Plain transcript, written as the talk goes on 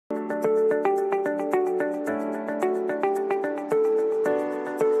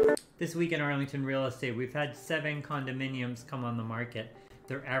This week in Arlington Real Estate, we've had 7 condominiums come on the market.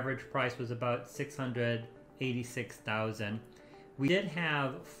 Their average price was about $686,000. We did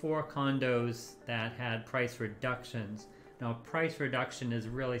have 4 condos that had price reductions. Now, price reduction is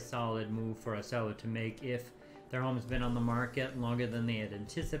a really solid move for a seller to make if their home's been on the market longer than they had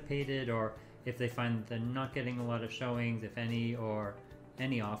anticipated, or if they find that they're not getting a lot of showings, if any, or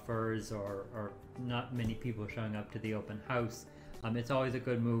any offers, or not many people showing up to the open house. It's always a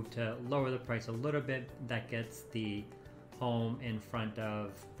good move to lower the price a little bit. That gets the home in front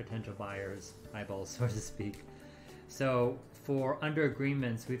of potential buyers' eyeballs, so to speak. So for under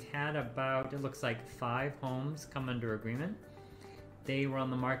agreements, we've had about, it looks like 5 homes come under agreement. They were on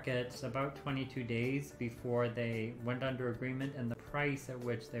the market about 22 days before they went under agreement, and the price at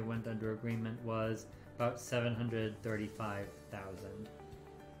which they went under agreement was about $735,000.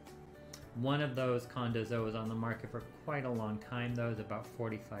 One of those condos though was on the market for quite a long time though, it was about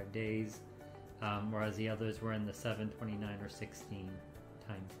 45 days, whereas the others were in the 7/29 or 16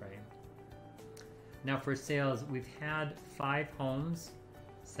 time frame. Now for sales, we've had 5 homes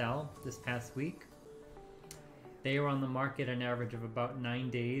sell this past week. They were on the market an average of about 9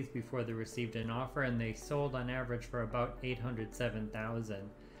 days before they received an offer, and they sold on average for about $807,000.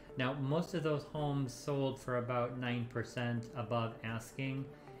 Now most of those homes sold for about 9% above asking.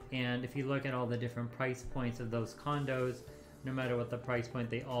 And if you look at all the different price points of those condos, no matter what the price point,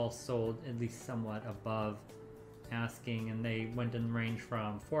 they all sold at least somewhat above asking, and they went in the range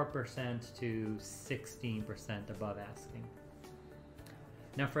from 4% to 16% above asking.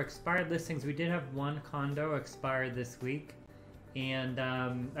 Now for expired listings, we did have 1 condo expired this week, and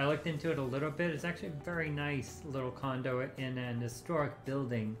I looked into it a little bit. It's actually a very nice little condo in an historic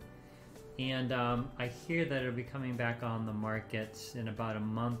building. And I hear that it'll be coming back on the market in about a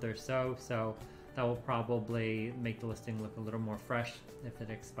month or so, so that will probably make the listing look a little more fresh if it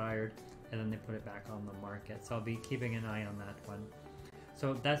expired, and then they put it back on the market. So I'll be keeping an eye on that one.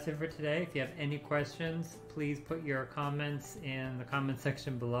 So that's it for today. If you have any questions, please put your comments in the comment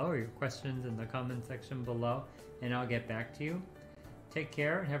section below, or your questions in the comment section below, and I'll get back to you. Take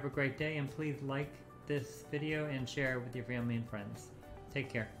care and have a great day, and please like this video and share it with your family and friends. Take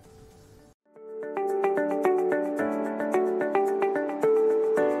care.